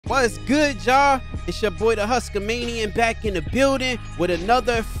What's good, y'all? It's your boy the Huskamanian back in the building with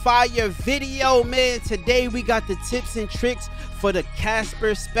another fire video, man. Today we got the tips and tricks for the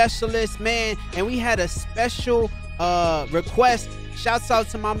Casper specialist, man, and we had a special request. Shouts out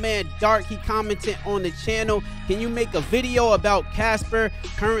to my man Dark. He commented on the channel, can you make a video about Casper?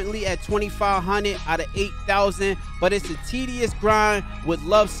 Currently at 2,500 out of 8,000, but it's a tedious grind, would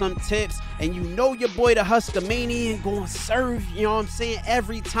love some tips. And you know your boy the Huskamanian gonna serve, you know what I'm saying,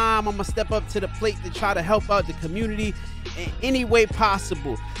 every time. I'm gonna step up to the plate to try to help out the community in any way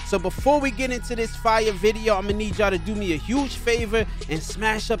possible. So before we get into this fire video, I'm gonna need y'all to do me a huge favor and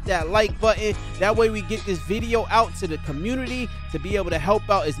smash up that like button. That way we get this video out to the community to be able to help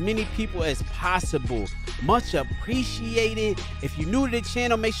out as many people as possible. Much appreciated. If you're new to the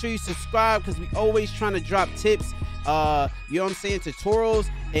channel, make sure you subscribe, because we always trying to drop tips, you know what I'm saying, tutorials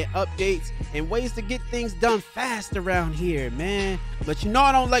and updates and ways to get things done fast around here, man. But you know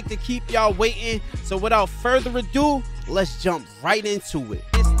I don't like to keep y'all waiting, so without further ado, let's jump right into it.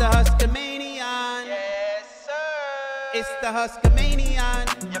 It's the Huskamanian. Yes, sir. It's the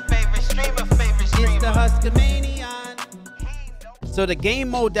Huskamanian. Your favorite streamer. It's the Huskamanian. So the game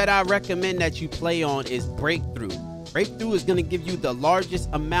mode that I recommend that you play on is Breakthrough. Breakthrough is going to give you the largest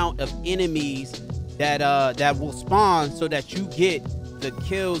amount of enemies that will spawn, so that you get the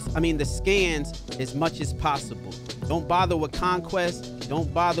kills, the scans, as much as possible. Don't bother with Conquest.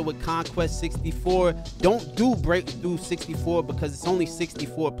 Don't bother with Conquest 64. Don't do Breakthrough 64 because it's only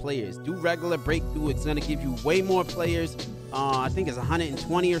 64 players. Do regular Breakthrough. It's going to give you way more players. I think it's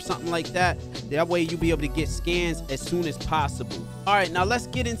 120 or something like that. That way you'll be able to get scans as soon as possible. All right, now let's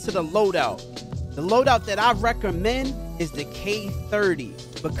get into the loadout. The loadout that I recommend is the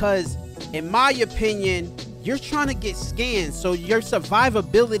K30, because in my opinion, you're trying to get scans, so your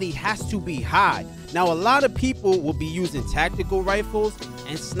survivability has to be high. Now, a lot of people will be using tactical rifles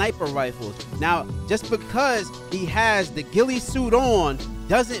and sniper rifles. Now, just because he has the ghillie suit on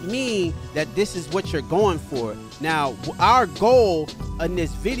doesn't mean that this is what you're going for. Now, our goal in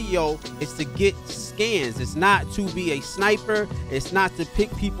this video is to get scans. It's not to be a sniper. It's not to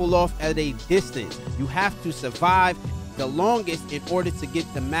pick people off at a distance. You have to survive the longest in order to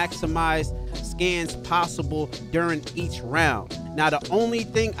get the maximized scans possible during each round. Now, the only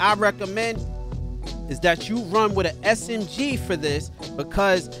thing I recommend is that you run with an SMG for this,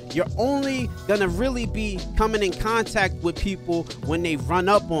 because you're only gonna really be coming in contact with people when they run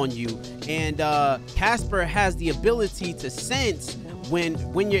up on you. And Casper has the ability to sense when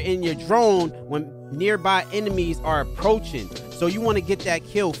you're in your drone, when nearby enemies are approaching. So you want to get that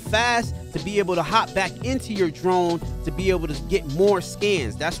kill fast to be able to hop back into your drone to be able to get more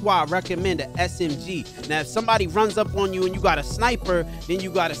scans. That's why I recommend an SMG. Now, if somebody runs up on you and you got a sniper, then you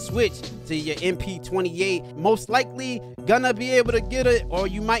got to switch to your MP28. Most likely gonna be able to get it, or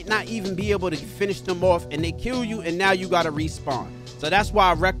you might not even be able to finish them off and they kill you, and now you got to respawn. So that's why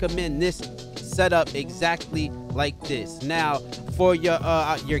I recommend this setup exactly like this. Now, for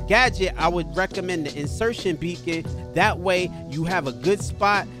your gadget, I would recommend the insertion beacon. That way you have a good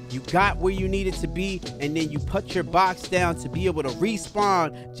spot, you got where you need it to be, and then you put your box down to be able to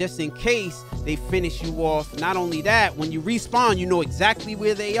respawn just in case they finish you off. Not only that, when you respawn, you know exactly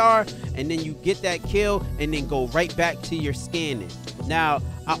where they are, and then you get that kill and then go right back to your scanning. Now,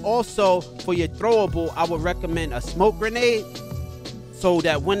 I also, for your throwable, I would recommend a smoke grenade, so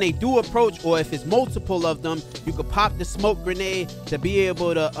that when they do approach, or if it's multiple of them, you could pop the smoke grenade to be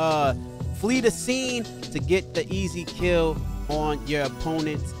able to flee the scene to get the easy kill on your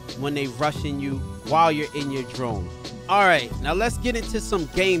opponents when they rushing you while you're in your drone. All right, now let's get into some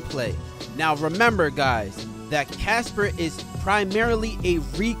gameplay. Now remember, guys, that Casper is primarily a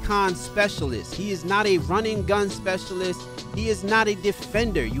recon specialist. He is not a running gun specialist. He is not a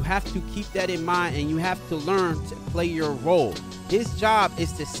defender. You have to keep that in mind, and you have to learn to play your role. His job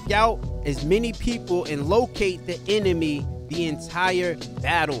is to scout as many people and locate the enemy the entire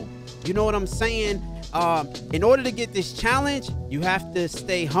battle. You know what I'm saying? In order to get this challenge, you have to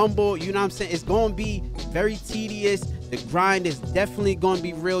stay humble. You know what I'm saying? It's going to be very tedious. The grind is definitely going to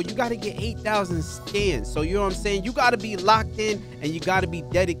be real. You got to get 8,000 scans. So you know what I'm saying? You got to be locked in, and you got to be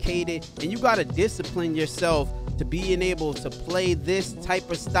dedicated, and you got to discipline yourself to being able to play this type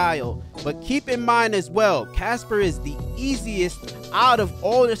of style. But keep in mind as well, Casper is the easiest out of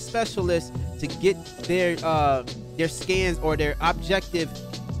all the specialists to get their scans or their objective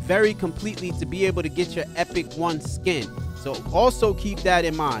very completely, to be able to get your epic 1 skin. So also keep that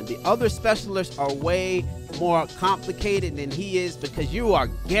in mind. The other specialists are way more complicated than he is, because you are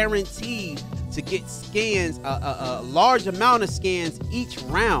guaranteed to get scans, a large amount of scans each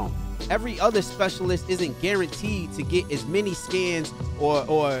round. every other specialist isn't guaranteed to get as many scans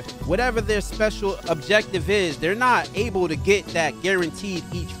or whatever their special objective is. They're not able to get that guaranteed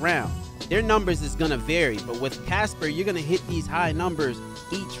each round. Their numbers is gonna vary, but with Casper, you're gonna hit these high numbers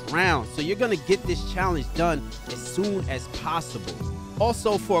each round. So you're gonna get this challenge done as soon as possible.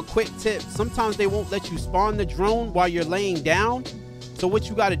 Also, for a quick tip, sometimes they won't let you spawn the drone while you're laying down. So what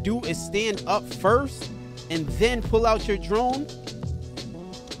you gotta do is stand up first and then pull out your drone.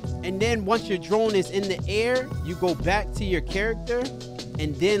 And then once your drone is in the air, you go back to your character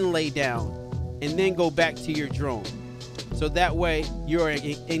and then lay down and then go back to your drone. So that way you're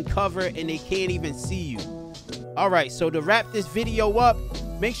in cover and they can't even see you. All right, so to wrap this video up,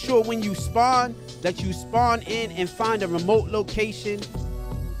 make sure when you spawn that you spawn in and find a remote location.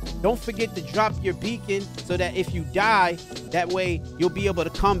 Don't forget to drop your beacon so that if you die, that way you'll be able to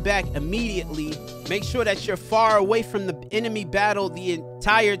come back immediately. Make sure that you're far away from the enemy battle the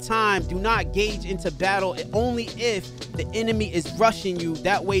entire time. Do not gauge into battle only if the enemy is rushing you.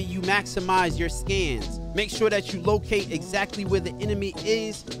 That way you maximize your scans. Make sure that you locate exactly where the enemy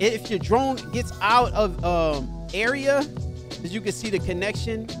is. If your drone gets out of area, as you can see the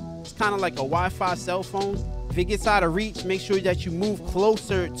connection, it's kind of like a Wi-Fi cell phone. If it gets out of reach, make sure that you move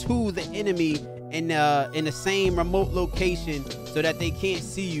closer to the enemy in the same remote location so that they can't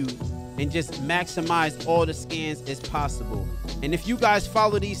see you, and just maximize all the scans as possible. And if you guys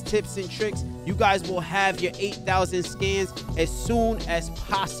follow these tips and tricks, you guys will have your 8,000 scans as soon as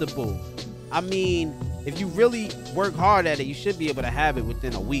possible. I mean, if you really work hard at it, you should be able to have it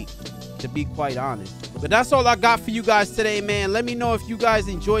within a week, to be quite honest. But that's all I got for you guys today, man. Let me know if you guys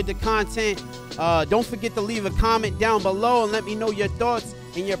enjoyed the content. Don't forget to leave a comment down below and let me know your thoughts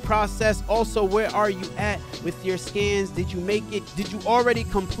and your process. Also, where are you at with your scans? Did you make it? Did you already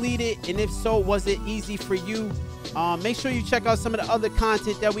complete it? And if so, was it easy for you? Make sure you check out some of the other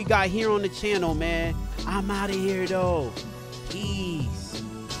content that we got here on the channel, man. I'm out of here though. Peace.